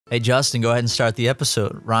Hey, Justin, go ahead and start the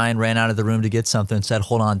episode. Ryan ran out of the room to get something and said,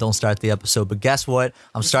 hold on, don't start the episode. But guess what?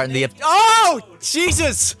 I'm starting the episode. Oh,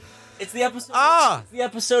 Jesus! It's the episode. It's the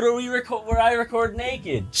episode where I record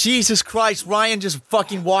naked. Jesus Christ! Ryan just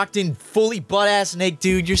fucking walked in fully butt ass naked,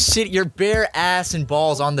 dude. You're bare ass and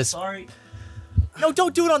balls on this. Sorry. No,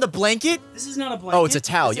 don't do it on the blanket. This is not a blanket. Oh, it's a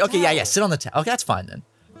towel. Okay, yeah. Sit on the towel. Okay, that's fine then.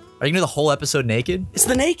 Are you gonna do the whole episode naked? It's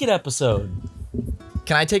the naked episode.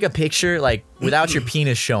 Can I take a picture, like, without your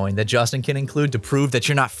penis showing that Justin can include to prove that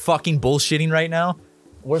you're not fucking bullshitting right now?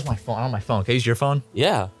 Where's my phone? I don't have my phone. Can I use your phone?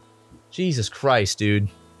 Yeah. Jesus Christ, dude.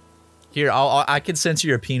 Here, I can censor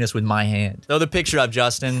your penis with my hand. Throw the picture up,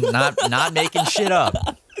 Justin. Not making shit up.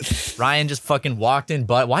 Ryan just fucking walked in,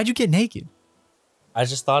 but why'd you get naked? I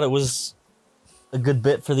just thought it was a good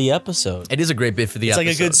bit for the episode. It is a great bit for the episode.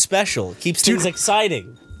 It's like a good special. It keeps things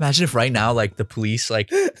exciting. Imagine if right now, like, the police, like,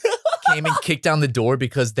 came and kicked down the door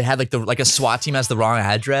because they had, like, a SWAT team has the wrong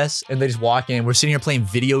address, and they just walk in. We're sitting here playing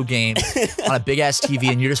video games on a big-ass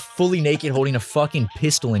TV, and you're just fully naked holding a fucking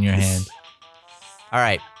pistol in your hand. All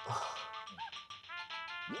right.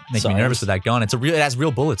 Make me nervous with that gun. It has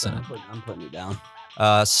real bullets in it. I'm putting it down.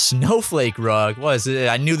 Snowflake rug. What is it?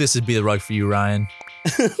 I knew this would be the rug for you, Ryan.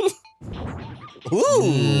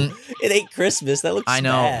 Ooh, it ain't Christmas. That looks I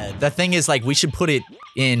know. bad. The thing is, like, we should put it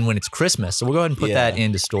in when it's Christmas. So we'll go ahead and put that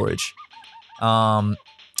into storage.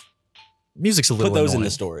 Music's a little Put those annoying.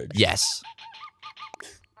 into storage. Yes.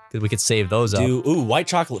 Because we could save those up. Ooh, white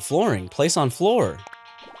chocolate flooring. Place on floor.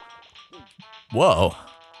 Whoa.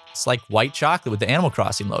 It's like white chocolate with the Animal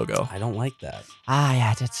Crossing logo. I don't like that. Ah,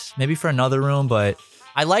 yeah, that's maybe for another room, but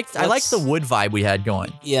I liked the wood vibe we had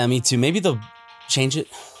going. Yeah, me too. Maybe they'll change it.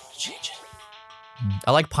 Change it.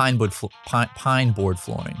 I like pine board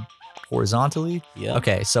flooring. Horizontally? Yeah.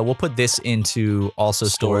 Okay, so we'll put this into also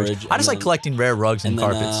storage. I just like collecting rare rugs and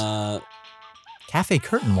carpets. Cafe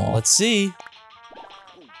curtain wall. Let's see.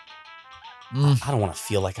 I don't want to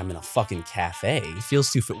feel like I'm in a fucking cafe. It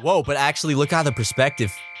feels too whoa, but actually look at the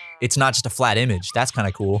perspective. It's not just a flat image. That's kind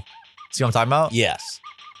of cool. See what I'm talking about? Yes.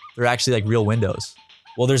 They're actually like real windows.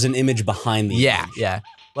 Well, there's an image behind the image. Yeah.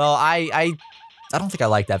 Well, I don't think I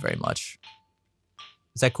like that very much.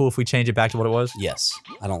 Is that cool if we change it back to what it was? Yes.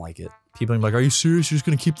 I don't like it. People are like, are you serious? You're just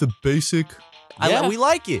going to keep the basic? Yeah. We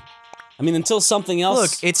like it. I mean, until something else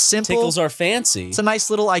Look, it's simple. Tickles our fancy. It's a nice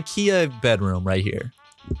little IKEA bedroom right here.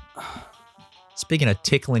 Speaking of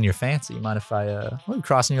tickling your fancy, you mind if I, what, you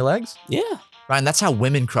crossing your legs? Yeah. Ryan, that's how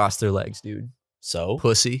women cross their legs, dude. So?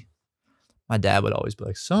 Pussy. My dad would always be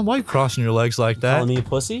like, son, why are you crossing your legs like that? Calling me a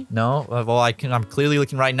pussy? No. Well, I'm clearly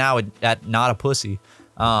looking right now at not a pussy.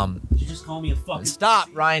 Did you just call me a fucking Stop,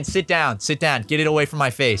 pussy? Ryan. Sit down. Sit down. Get it away from my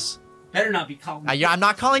face. Better not be calling me I'm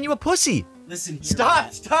not calling you a pussy. Listen here.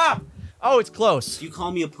 Stop. Oh, it's close. If you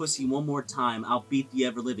call me a pussy one more time, I'll beat the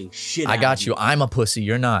ever-living shit out I of got you. I'm a pussy.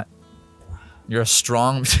 You're not. You're a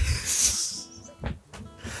strong...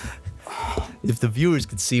 If the viewers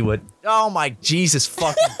could see what... Oh my Jesus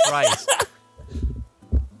fucking Christ.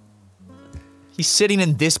 He's sitting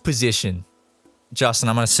in this position. Justin,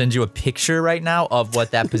 I'm gonna send you a picture right now of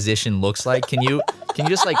what that position looks like. Can you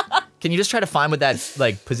just try to find what that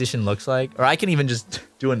like position looks like? Or I can even just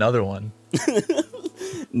do another one.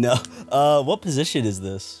 No. What position is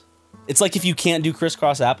this? It's like if you can't do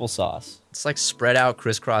crisscross applesauce. It's like spread out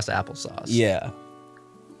crisscross applesauce. Yeah.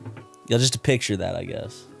 Yeah, just to picture that, I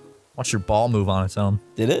guess. Watch your ball move on its own.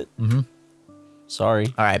 Did it? Mm-hmm. Sorry.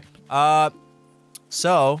 All right.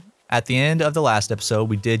 So at the end of the last episode,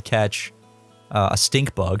 we did catch a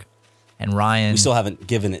stink bug, and Ryan. We still haven't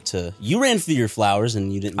given it to you. Ran through your flowers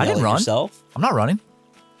and you didn't. Yell at run yourself. I'm not running.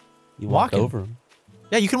 You walked over them.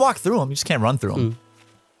 Yeah, you can walk through them. You just can't run through them.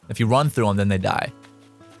 If you run through them, then they die.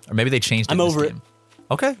 Or maybe they changed it. I'm over it.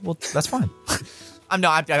 Okay, well that's fine. I'm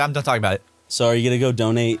done talking about it. So are you gonna go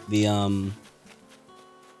donate the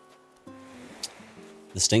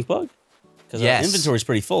stink bug? Because our inventory's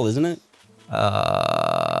pretty full, isn't it?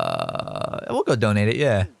 We'll go donate it,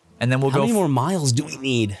 yeah. And then we'll How many more miles do we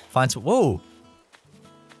need? Find some. Whoa, we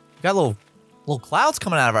got little clouds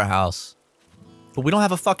coming out of our house, but we don't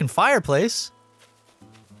have a fucking fireplace.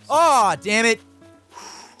 Oh, damn it!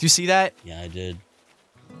 Do you see that? Yeah, I did.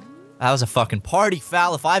 That was a fucking party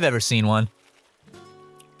foul if I've ever seen one.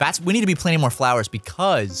 We need to be planting more flowers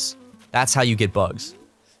because that's how you get bugs.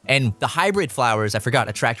 And the hybrid flowers, I forgot,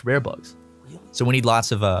 attract rare bugs. So we need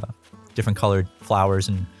lots of different colored flowers,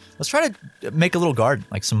 and let's try to make a little garden,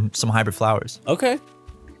 like some hybrid flowers. Okay.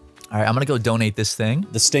 All right, I'm gonna go donate this thing.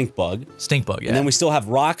 The stink bug. Stink bug, yeah. And then we still have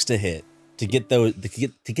rocks to hit to get those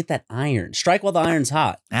to get that iron. Strike while the iron's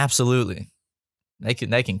hot. Absolutely. They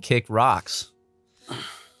can kick rocks.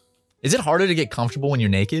 Is it harder to get comfortable when you're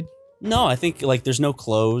naked? No, I think like there's no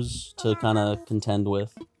clothes to kind of contend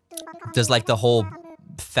with. Does like the whole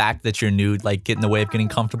fact that you're nude like get in the way of getting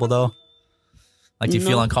comfortable though? Like do you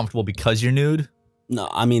feel uncomfortable because you're nude? No,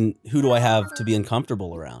 I mean, who do I have to be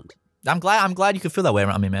uncomfortable around? I'm glad you could feel that way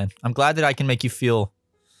around me, man. I'm glad that I can make you feel,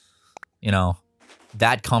 you know,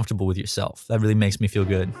 that comfortable with yourself. That really makes me feel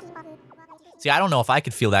good. See, I don't know if I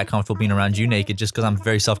could feel that comfortable being around you naked just because I'm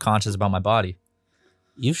very self-conscious about my body.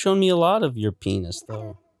 You've shown me a lot of your penis,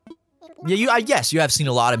 though. Yeah, yes, you have seen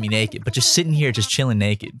a lot of me naked, but just sitting here, just chilling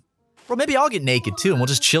naked. Bro, maybe I'll get naked too, and we'll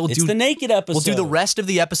just chill. It's the naked episode. We'll do the rest of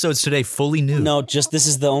the episodes today fully nude. No, just this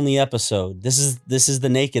is the only episode. This is the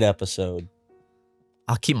naked episode.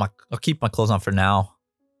 I'll keep my clothes on for now.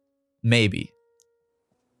 Maybe.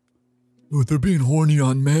 Oh, they're being horny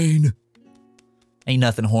on Maine. Ain't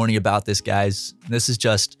nothing horny about this, guys. This is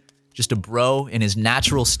just a bro in his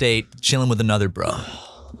natural state, chilling with another bro.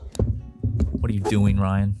 What are you doing,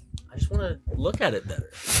 Ryan? I just want to look at it better.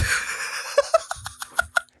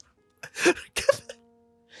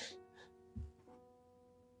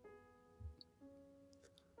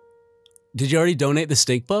 Did you already donate the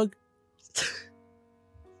stink bug?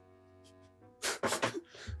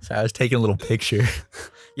 Sorry, I was taking a little picture.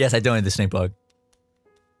 Yes, I donated the stink bug.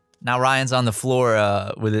 Now Ryan's on the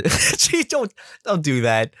floor with it. Gee, don't do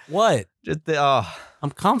that. What? Just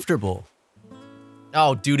I'm comfortable.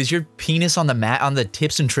 Oh, dude, is your penis on the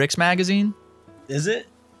Tips and Tricks magazine? Is it?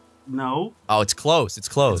 No. Oh, it's close. It's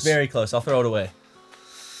close. It's very close. I'll throw it away.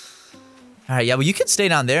 All right, yeah, well, you could stay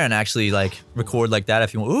down there and actually, like, record like that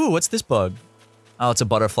if you want. Ooh, what's this bug? Oh, it's a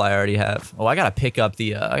butterfly I already have. Oh, I gotta pick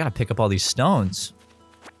up all these stones.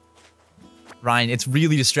 Ryan, it's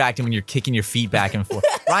really distracting when you're kicking your feet back and forth.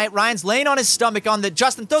 Ryan's laying on his stomach on the...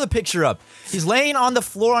 Justin, throw the picture up. He's laying on the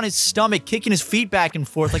floor on his stomach, kicking his feet back and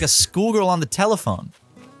forth like a schoolgirl on the telephone.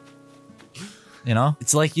 You know?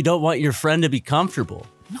 It's like you don't want your friend to be comfortable.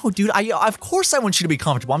 No, dude, of course I want you to be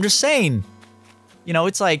comfortable. I'm just saying, you know,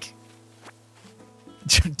 it's like...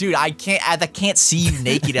 Dude, I can't see you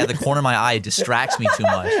naked at the corner of my eye. It distracts me too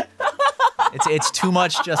much. It's too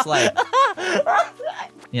much just like...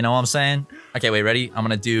 You know what I'm saying? Okay, wait, ready? I'm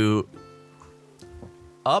gonna do...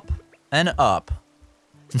 Up and up.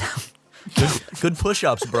 Good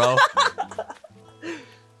push-ups, bro.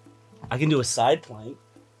 I can do a side plank.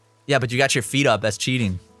 Yeah, but you got your feet up. That's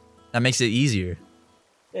cheating. That makes it easier.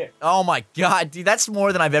 There. Oh my god, dude, that's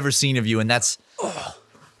more than I've ever seen of you, and that's...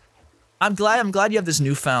 I'm glad you have this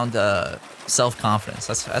newfound self-confidence.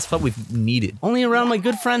 That's what we've needed. Only around my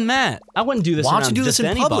good friend Matt. I wouldn't do this Why around don't you do just this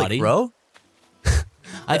in anybody. public, bro?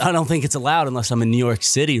 I don't think it's allowed unless I'm in New York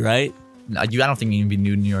City, right? No, I don't think you can be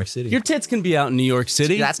nude in New York City. Your tits can be out in New York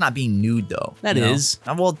City. That's not being nude, though. That is.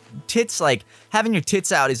 Well, tits, like, having your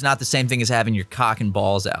tits out is not the same thing as having your cock and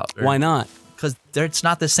balls out. Why not? Because it's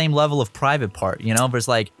not the same level of private part, you know? There's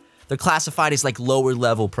like, they're classified as like lower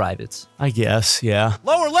level privates. I guess, yeah.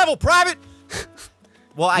 Lower level private?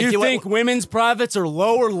 Well, You think women's privates are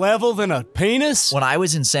lower level than a penis? When I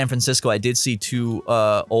was in San Francisco, I did see two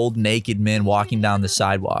old naked men walking down the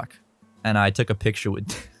sidewalk. And I took a picture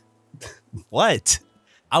with... What?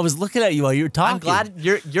 I was looking at you while you were talking. I'm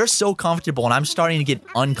glad you're so comfortable, and I'm starting to get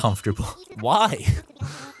uncomfortable. Why?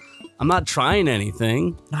 I'm not trying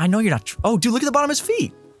anything. I know you're not... Oh, dude, look at the bottom of his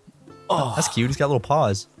feet. Oh, that's cute. He's got little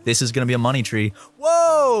paws. This is going to be a money tree.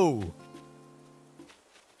 Whoa!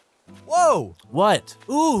 Whoa! What?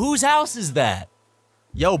 Ooh, whose house is that?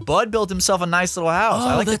 Yo, Bud built himself a nice little house. Oh,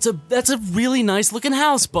 I like that's a really nice looking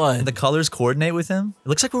house, Bud. the colors coordinate with him. It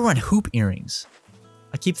looks like we're wearing hoop earrings.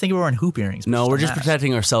 I keep thinking we're wearing hoop earrings. No, we're just mask.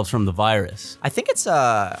 protecting ourselves from the virus. I think it's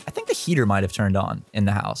I think the heater might have turned on in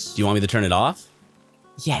the house. Do you want me to turn it off?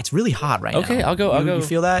 Yeah, it's really hot right now. Okay, I'll go. You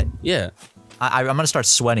feel that? Yeah. I'm gonna start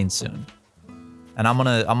sweating soon, and I'm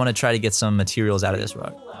gonna try to get some materials out of this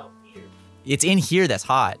rug. It's in here that's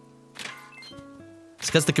hot. It's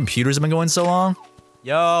because the computers have been going so long.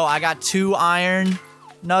 Yo, I got 2 iron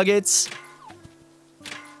nuggets.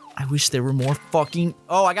 I wish there were more fucking...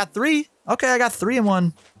 Oh, I got 3. Okay, I got 3 in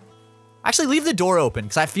one. Actually, leave the door open,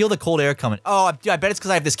 because I feel the cold air coming. Oh, I bet it's because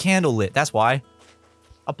I have this candle lit. That's why.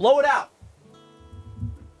 I'll blow it out.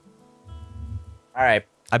 All right,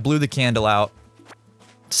 I blew the candle out.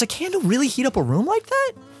 Does a candle really heat up a room like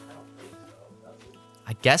that?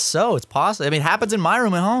 I guess so. It's possible. I mean, it happens in my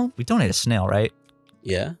room at home. We donate a snail, right?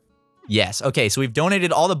 Yeah. Yes. Okay, so we've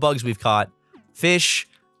donated all the bugs we've caught. Fish.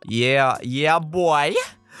 Yeah, boy.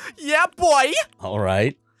 Yeah, boy. All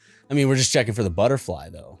right. I mean, we're just checking for the butterfly,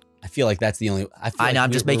 though. I feel like that's the only... I know,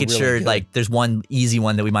 I'm just making sure, like, there's one easy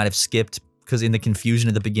one that we might have skipped because in the confusion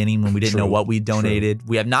at the beginning when we didn't know what we donated, True.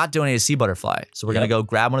 we have not donated sea butterfly. So we're going to go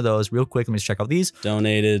grab one of those real quick. Let me just check out these.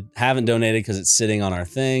 Donated. Haven't donated because it's sitting on our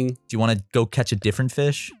thing. Do you want to go catch a different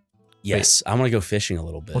fish? Yes, I want to go fishing a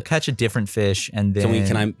little bit. We'll catch a different fish and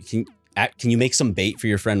then... Can you make some bait for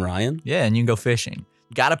your friend Ryan? Yeah, and you can go fishing.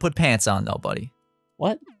 You got to put pants on though, buddy.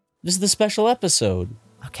 What? This is the special episode.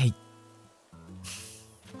 Okay.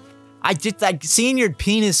 I just like seeing your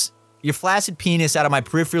penis, your flaccid penis out of my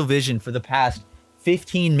peripheral vision for the past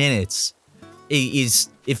 15 minutes.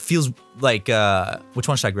 It feels like, which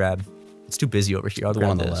one should I grab? It's too busy over here. I'll grab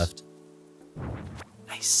one on this. the left.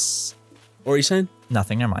 Nice. What are you saying?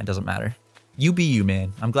 Nothing, never mind, doesn't matter. You be you,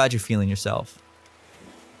 man. I'm glad you're feeling yourself.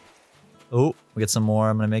 Oh, we get some more.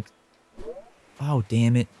 I'm gonna make... Oh,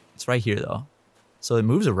 damn it. It's right here, though. So it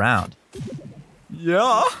moves around.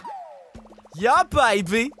 Yeah. Yeah,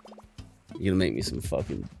 baby. You're gonna make me some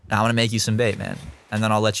fucking... I'm gonna make you some bait, man. And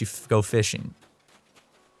then I'll let you go fishing.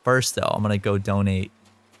 First, though, I'm gonna go donate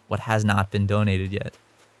what has not been donated yet.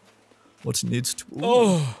 What needs to...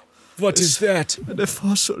 Oh, what is that? The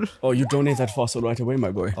fossil. Oh, you donate that fossil right away,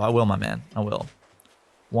 my boy. Oh, I will, my man. I will.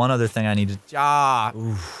 One other thing I need to... Ah.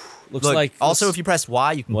 Looks Look, like... also, if you press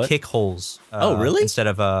Y, you can kick holes. Oh, really? Instead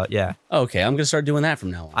of, yeah. Okay, I'm gonna start doing that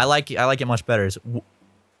from now on. I like it much better.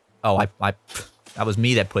 Oh, that was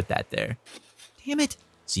me that put that there. Damn it.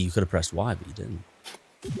 See, you could have pressed Y, but you didn't.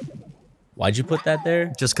 Why'd you put that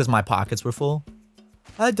there? Just because my pockets were full.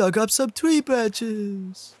 I dug up some tree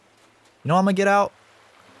branches. You know what I'm gonna get out?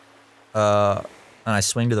 And I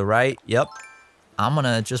swing to the right. Yep. I'm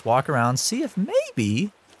gonna just walk around, see if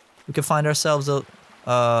maybe we can find ourselves a...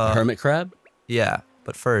 hermit crab? Yeah,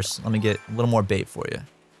 but first, let me get a little more bait for you.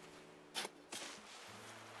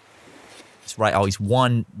 It's right. Oh, he's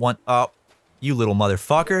one. Oh, you little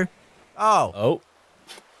motherfucker. Oh. Oh.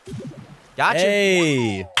 Gotcha.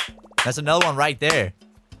 Hey. That's another one right there.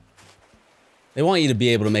 They want you to be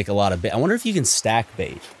able to make a lot of bait. I wonder if you can stack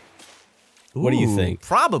bait. What do you think?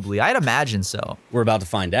 Probably. I'd imagine so. We're about to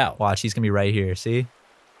find out. Watch, he's gonna be right here. See?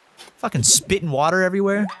 Fucking spitting water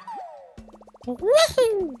everywhere.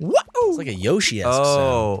 It's like a Yoshi-esque sound.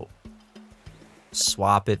 Oh.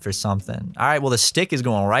 Swap it for something. All right, well, the stick is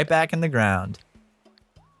going right back in the ground.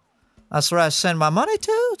 That's where I send my money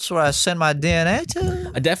to. That's where I send my DNA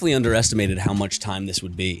to. I definitely underestimated how much time this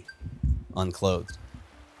would be unclothed.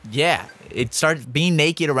 Yeah, it starts being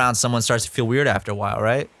naked around someone starts to feel weird after a while,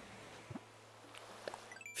 right?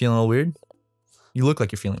 Feeling a little weird? You look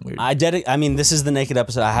like you're feeling weird. I mean, this is the naked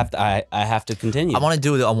episode. I have to continue. I want to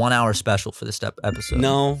do a 1 hour special for this episode.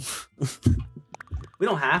 No. We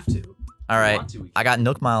don't have to. All right. I got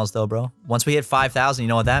Nook miles though, bro. Once we hit 5,000, you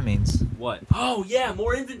know what that means. What? Oh yeah,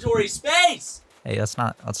 more inventory space. Hey, let's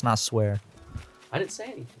not swear. I didn't say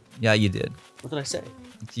anything. Yeah, you did. What did I say?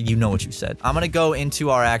 You know what you said. I'm gonna go into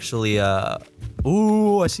our actually,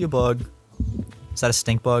 ooh, I see a bug. Is that a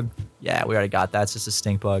stink bug? Yeah, we already got that. It's just a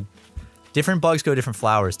stink bug. Different bugs go different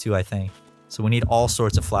flowers too, I think. So we need all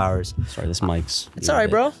sorts of flowers. Sorry, this mic's... It's all right,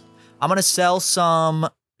 bro. I'm gonna sell some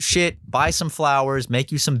shit, buy some flowers,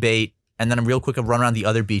 make you some bait, and then I'm real quick, I'll run around the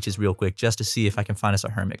other beaches real quick just to see if I can find us a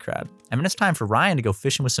hermit crab. I mean, it's time for Ryan to go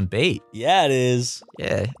fishing with some bait. Yeah, it is.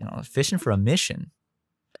 Yeah, you know, fishing for a mission.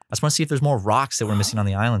 I just want to see if there's more rocks that we're missing on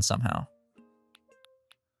the island somehow.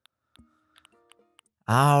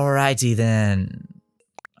 Alrighty then.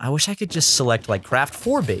 I wish I could just select like craft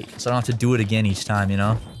 4 bait, so I don't have to do it again each time, you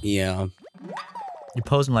know? Yeah. You're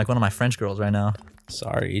posing like one of my French girls right now.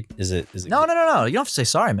 Sorry. Is it? No. You don't have to say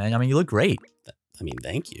sorry, man. I mean, you look great. I mean,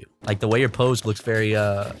 thank you. Like the way you're posed looks very,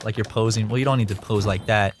 like you're posing. Well, you don't need to pose like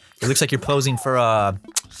that. It looks like you're posing for,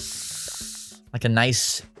 like a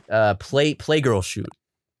nice, playgirl shoot.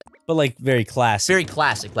 But like very classic. Very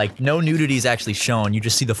classic. Like no nudity is actually shown. You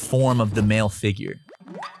just see the form of the male figure.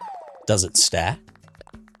 Does it stack?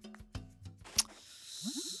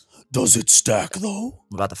 Does it stack though?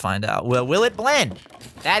 I'm about to find out. Well, will it blend?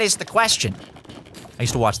 That is the question. I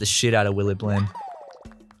used to watch the shit out of Will It Blend.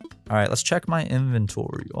 All right, let's check my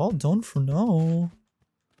inventory. All done for now.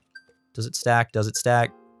 Does it stack? Does it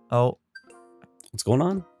stack? Oh. What's going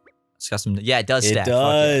on? It's got some, yeah, it does stack. It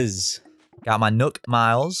does. Got my Nook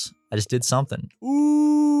miles. I just did something.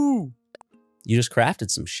 Ooh. You just crafted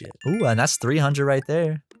some shit. Ooh, and that's 300 right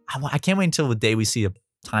there. I can't wait until the day we see a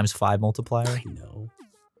 ×5 multiplier. I know.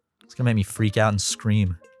 It's gonna make me freak out and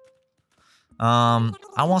scream. I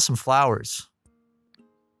want some flowers.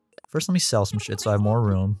 First, let me sell some shit so I have more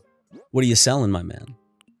room. What are you selling, my man?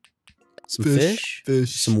 Some fish?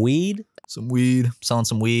 Some weed? Some weed. I'm selling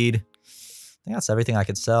some weed. I think that's everything I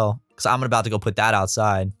could sell. Because I'm about to go put that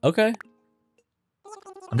outside. Okay.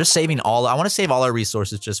 I'm just saving all. I want to save all our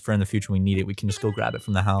resources just for in the future we need it. We can just go grab it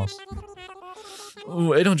from the house.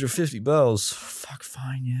 Oh, 850 bells. Fuck,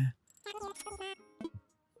 fine, yeah.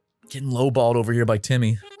 Getting lowballed over here by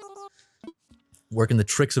Timmy. Working the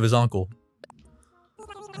tricks of his uncle.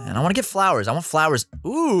 And I want to get flowers. I want flowers.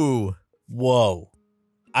 Ooh. Whoa.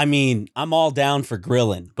 I mean, I'm all down for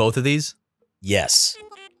grilling. Both of these? Yes.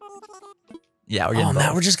 Yeah, we're getting both.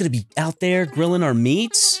 Matt, we're just gonna be out there grilling our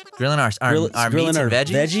meats? Grilling our Grilling meats our and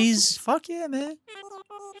veggies? Fuck yeah, man.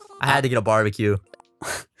 I had to get a barbecue.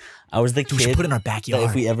 I was the We should kid put it in our that backyard.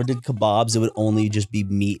 if we ever did kebabs, it would only just be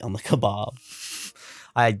meat on the kebab.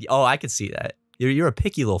 I could see that. You're a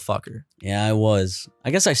picky little fucker. Yeah, I was.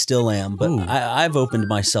 I guess I still am, but Ooh. I've opened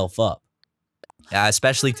myself up. Yeah,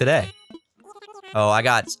 especially today. Oh, I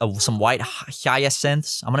got some white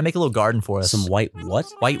hyacinths. I'm gonna make a little garden for us. Some white what?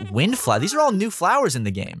 White windflower. These are all new flowers in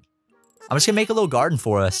the game. I'm just gonna make a little garden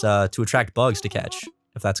for us to attract bugs to catch,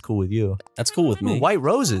 if that's cool with you. That's cool with Ooh, me. white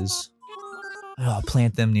roses. Oh, I'll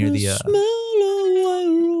plant them near the.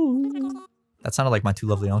 That sounded like my two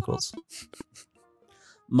lovely uncles.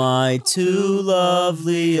 My two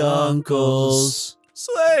lovely uncles.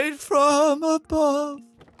 Straight from above.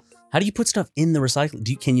 How do you put stuff in the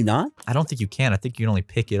recycling? Can you not? I don't think you can. I think you can only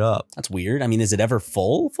pick it up. That's weird. I mean, is it ever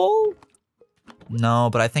full? No,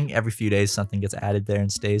 but I think every few days something gets added there and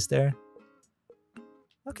stays there.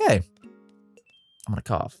 Okay. I'm gonna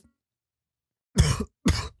cough.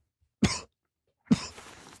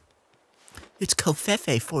 It's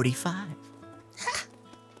Covfefe 45.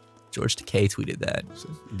 George Takei tweeted that.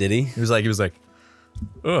 Did he? He was like,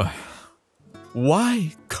 ugh.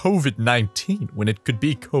 Why COVID-19 when it could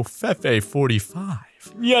be Covfefe 45?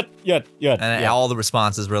 Yet. And all the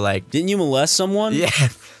responses were like, Didn't you molest someone? yeah.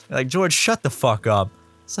 Like, George, shut the fuck up.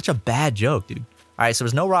 Such a bad joke, dude. All right, so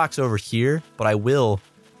there's no rocks over here, but I will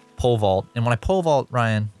pole vault. And when I pole vault,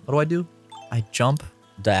 Ryan, what do? I jump.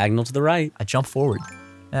 Diagonal to the right. I jump forward.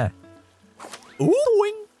 Yeah. Ooh,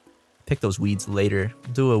 wing. Pick those weeds later.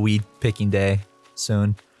 We'll do a weed picking day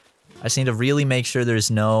soon. I just need to really make sure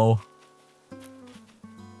there's no...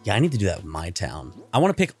 Yeah, I need to do that with my town. I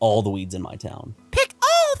want to pick all the weeds in my town. Pick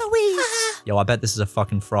all the weeds! Yo, I bet this is a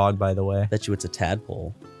fucking frog, by the way. Bet you it's a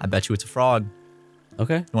tadpole. I bet you it's a frog.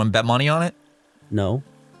 Okay. You want to bet money on it? No.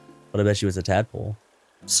 But I bet you it's a tadpole.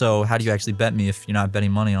 So how do you actually bet me if you're not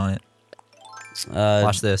betting money on it?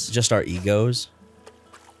 Watch this. Just our egos.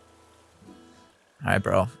 All right,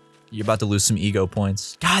 bro. You're about to lose some ego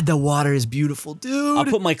points. God, the water is beautiful, dude. I'll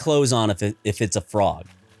put my clothes on if it's a frog.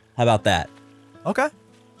 How about that? Okay.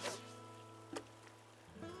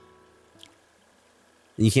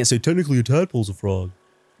 And you can't say technically a tadpole's a frog.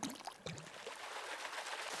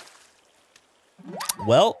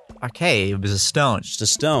 Well, Okay, it was a stone. just a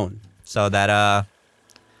stone. So that,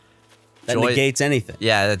 That Joy- negates anything.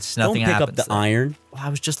 yeah, that's nothing Don't pick happens. up the iron. Well, I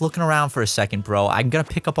was just looking around for a second, bro. I'm gonna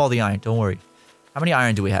pick up all the iron. Don't worry. How many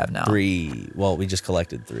iron do we have now? 3. Well, we just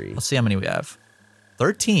collected 3. Let's see how many we have.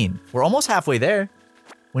 13. We're almost halfway there.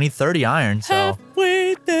 We need 30 iron, so.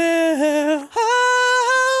 Halfway there.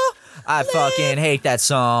 I fucking hate that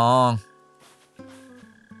song.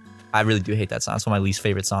 I really do hate that song. It's one of my least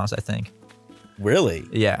favorite songs, I think. Really?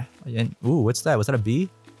 Yeah. And, ooh, what's that? Was that a bee?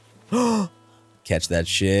 Catch that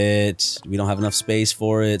shit. We don't have enough space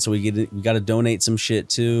for it, so we got to donate some shit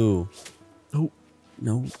too. Oh,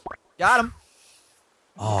 No. got him.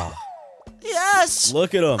 Oh, Yes.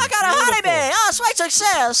 look at him. I got a honeybee. Oh, sweet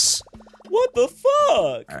success. What the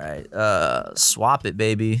fuck? All right. Swap it,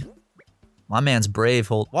 baby. My man's brave.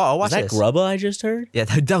 Whoa, watch Was that this. grubba I just heard? Yeah,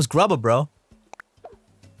 that was grubba, bro.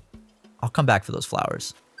 I'll come back for those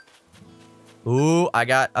flowers. Ooh, I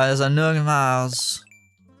got as a nug mouse.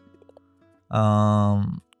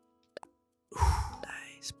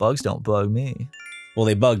 Nice. Bugs don't bug me. Well,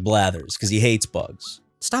 they bug Blathers because he hates bugs.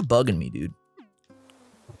 Stop bugging me, dude.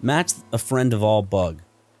 Matt's a friend of all bug.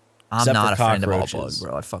 I'm Except not for a friend of all cockroaches. bug,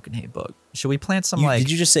 bro. I fucking hate bug. Should we plant some like?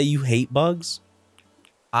 Did you just say you hate bugs?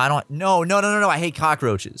 I don't. No. I hate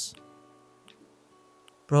cockroaches.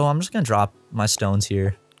 Bro, I'm just gonna drop my stones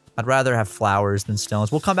here. I'd rather have flowers than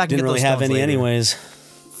stones. We'll come back and Didn't get really those have stones any later. anyways.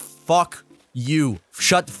 Fuck you.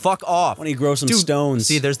 Shut the fuck off. Why don't you grow some Dude, stones?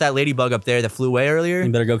 See, there's that ladybug up there that flew away earlier.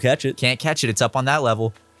 You better go catch it. Can't catch it. It's up on that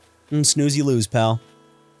level. Snooze, you lose, pal.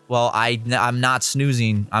 Well, I'm not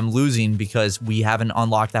snoozing. I'm losing because we haven't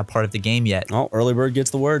unlocked that part of the game yet. Oh, early bird gets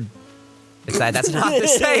the word. That's not the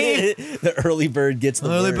same. The early bird gets the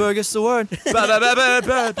Early word. bird gets the word. Ba, ba, ba, ba,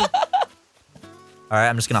 ba, ba. All right,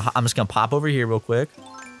 I'm just gonna pop over here real quick.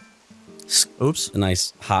 Oops. A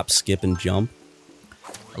nice hop, skip, and jump.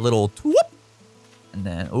 A little whoop. And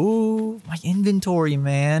then, ooh, my inventory,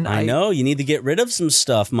 man. I know, you need to get rid of some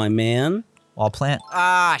stuff, my man. I'll plant.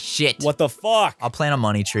 Ah, shit. What the fuck? I'll plant a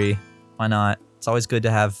money tree. Why not? It's always good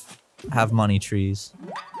to have money trees.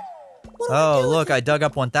 Oh, look, I dug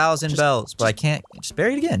up 1,000 bells, but I can't. Just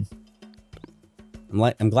bury it again.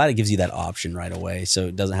 I'm glad it gives you that option right away, so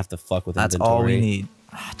it doesn't have to fuck with That's inventory. all we need.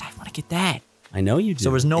 Ah, I want to get that. I know you do.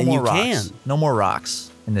 So there's no and more you rocks. Can. No more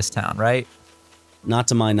rocks in this town, right? Not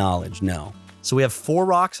to my knowledge, no. So we have 4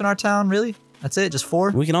 rocks in our town, really? That's it? Just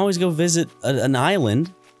 4? We can always go visit an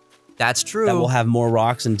island. That's true. That will have more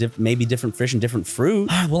rocks and maybe different fish and different fruit.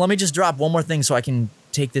 Well, let me just drop one more thing so I can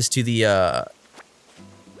take this to the, Oh,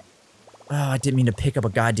 I didn't mean to pick up a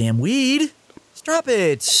goddamn weed. Stop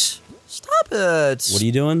it. Stop it. What are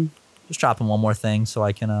you doing? Just dropping one more thing so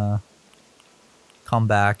I can, come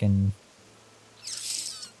back and...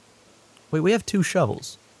 Wait, we have 2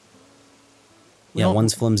 shovels. Yeah,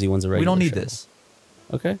 one's flimsy, one's a regular We don't need shovel. this.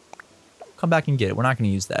 Okay. Come back and get it. We're not going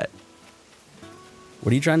to use that.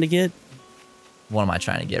 What are you trying to get? What am I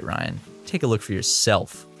trying to get, Ryan? Take a look for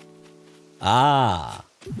yourself. Ah.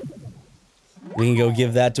 We can go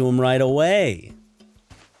give that to him right away.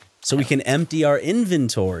 So we can empty our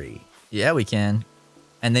inventory. Yeah, we can.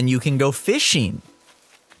 And then you can go fishing.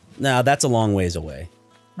 Now, that's a long ways away.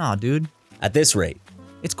 Nah, dude. At this rate.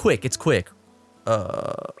 It's quick. It's quick.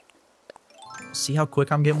 See how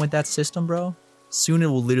quick I'm getting with that system, bro? Soon it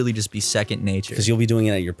will literally just be second nature. Because you'll be doing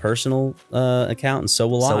it at your personal account, and so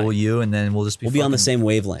will I. So will you, and then we'll just be We'll be on the same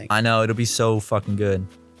wavelength. I know, it'll be so fucking good.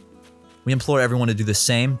 We implore everyone to do the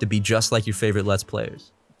same, to be just like your favorite Let's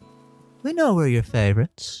Players. We know we're your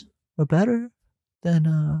favorites. We're better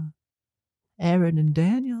than, Aaron and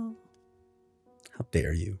Daniel. How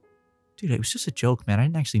dare you? Dude, it was just a joke, man. I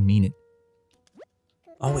didn't actually mean it.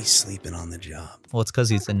 Always sleeping on the job. Well, it's because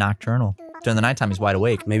he's a nocturnal. During the nighttime, he's wide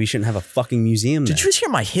awake. Maybe you shouldn't have a fucking museum there. Did you just hear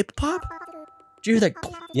my hip pop? Did you hear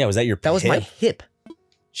that? Yeah, was that your That was my hip? hip.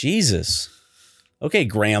 Jesus. Okay,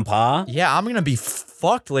 Grandpa. Yeah, I'm gonna be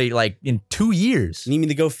fucked late, like, in 2 years. You need me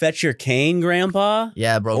to go fetch your cane, Grandpa?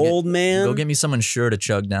 Yeah, bro. Old man? Go get me some Ensure to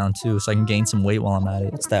chug down, too, so I can gain some weight while I'm at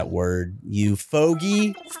it. What's that word? You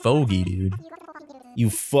fogey? Fogey, dude. You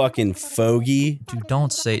fucking fogey. Dude,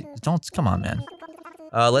 don't, come on, man.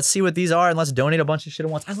 Let's see what these are, and let's donate a bunch of shit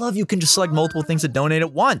at once. I love you can just select multiple things to donate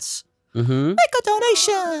at once. Mm-hmm. Make a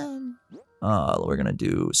donation. We're gonna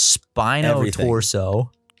do Spino Everything.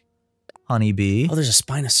 Torso, Honeybee, Oh, there's a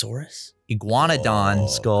Spinosaurus? Iguanodon Oh.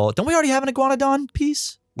 Skull. Don't we already have an Iguanodon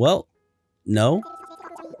piece? Well, no.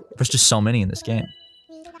 There's just so many in this game.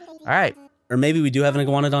 All right. Or maybe we do have an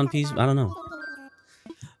Iguanodon piece. I don't know.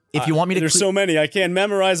 If you want me to There's so many, I can't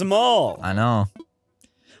memorize them all. I know.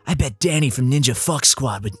 I bet Danny from Ninja Fuck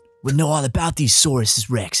Squad would know all about these Sauruses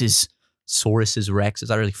Rexes. Sauruses Rexes.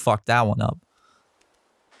 I really fucked that one up.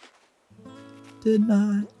 Didn't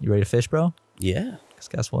I? You ready to fish, bro? Yeah. 'Cause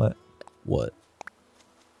guess what? What?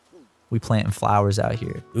 We planting flowers out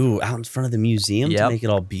here. Ooh, out in front of the museum to Yep. make it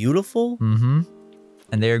all beautiful? Mm-hmm.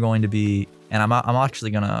 And they're going to be... And I'm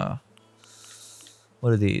actually gonna...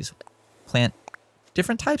 What are these? Plant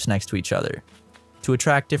different types next to each other to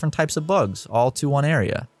attract different types of bugs all to one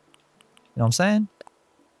area. You know what I'm saying?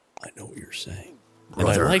 I know what you're saying.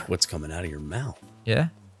 Brother. And I like what's coming out of your mouth. Yeah?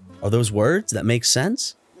 Are those words that make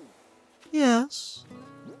sense? Yes.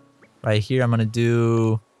 Right here, I'm gonna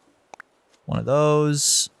do one of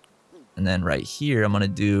those. And then right here, I'm gonna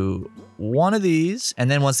do one of these. And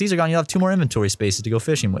then once these are gone, you'll have 2 more inventory spaces to go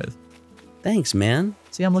fishing with. Thanks, man.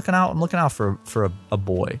 See, I'm looking out for a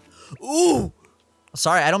boy. Ooh!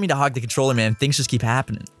 Sorry, I don't mean to hog the controller, man. Things just keep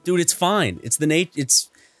happening. Dude, it's fine. It's the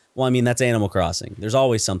well, I mean, that's Animal Crossing. There's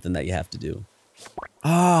always something that you have to do.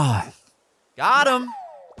 Ah. Got him!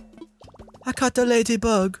 I caught the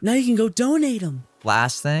ladybug. Now you can go donate them.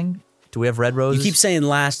 Last thing. Do we have red roses? You keep saying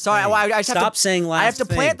last Sorry, thing. I just have Stop to- saying last I have to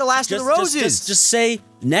thing. plant the last of the roses. Just say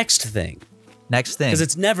next thing. Next thing. Because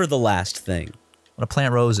it's never the last thing. I'm gonna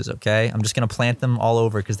plant roses, okay? I'm just gonna plant them all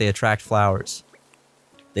over because they attract flowers.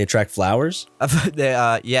 They attract flowers?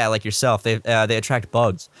 Yeah, like yourself. They attract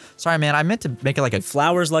bugs. Sorry, man. I meant to make it like a.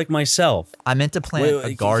 Flowers like myself. I meant to plant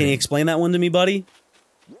a garden. Can you explain that one to me, buddy?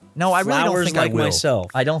 No, I really don't Flowers think like I will.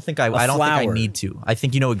 myself. I don't think I don't think flower. I need to. I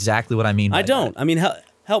think you know exactly what I mean. By I don't. I mean,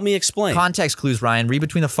 help me explain. Context clues, Ryan. Read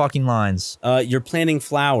between the fucking lines. You're planting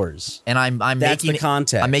flowers. And I'm That's making the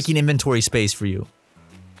context. I'm making inventory space for you.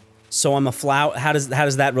 So I'm a flower. How does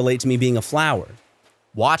that relate to me being a flower?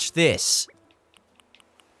 Watch this.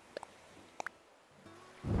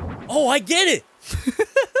 Oh, I get it.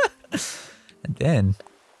 And then,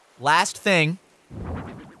 last thing.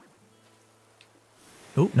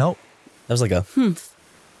 Oh, no. That was like a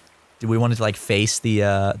Do we want it to like face the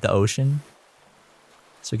ocean?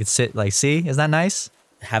 So we could sit like, see? Isn't that nice?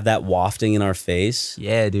 Have that wafting in our face.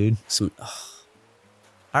 Yeah, dude. All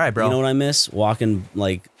right, bro. You know what I miss? Walking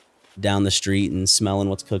like down the street and smelling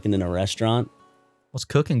what's cooking in a restaurant. What's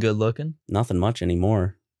cooking good looking? Nothing much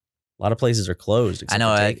anymore. A lot of places are closed except I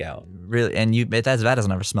know, for takeout. really, and that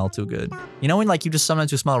doesn't ever smell too good. You know when like you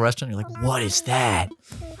sometimes smell a restaurant, you're like, what is that?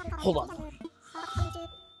 Hold on.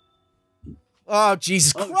 Oh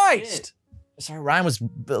Jesus Christ! Shit. Sorry, Ryan was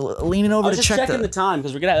leaning over I was to just check checking the time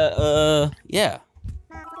because we're gonna yeah.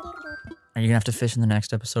 Are you gonna have to fish in the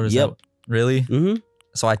next episode? Is Yep. that really? Mm-hmm.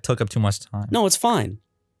 So I took up too much time. No, it's fine.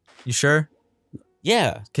 You sure?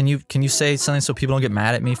 Yeah. Can you say something so people don't get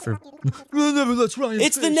mad at me for? Never lets Ryan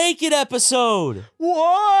It's the fish. naked episode.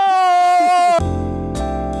 Whoa!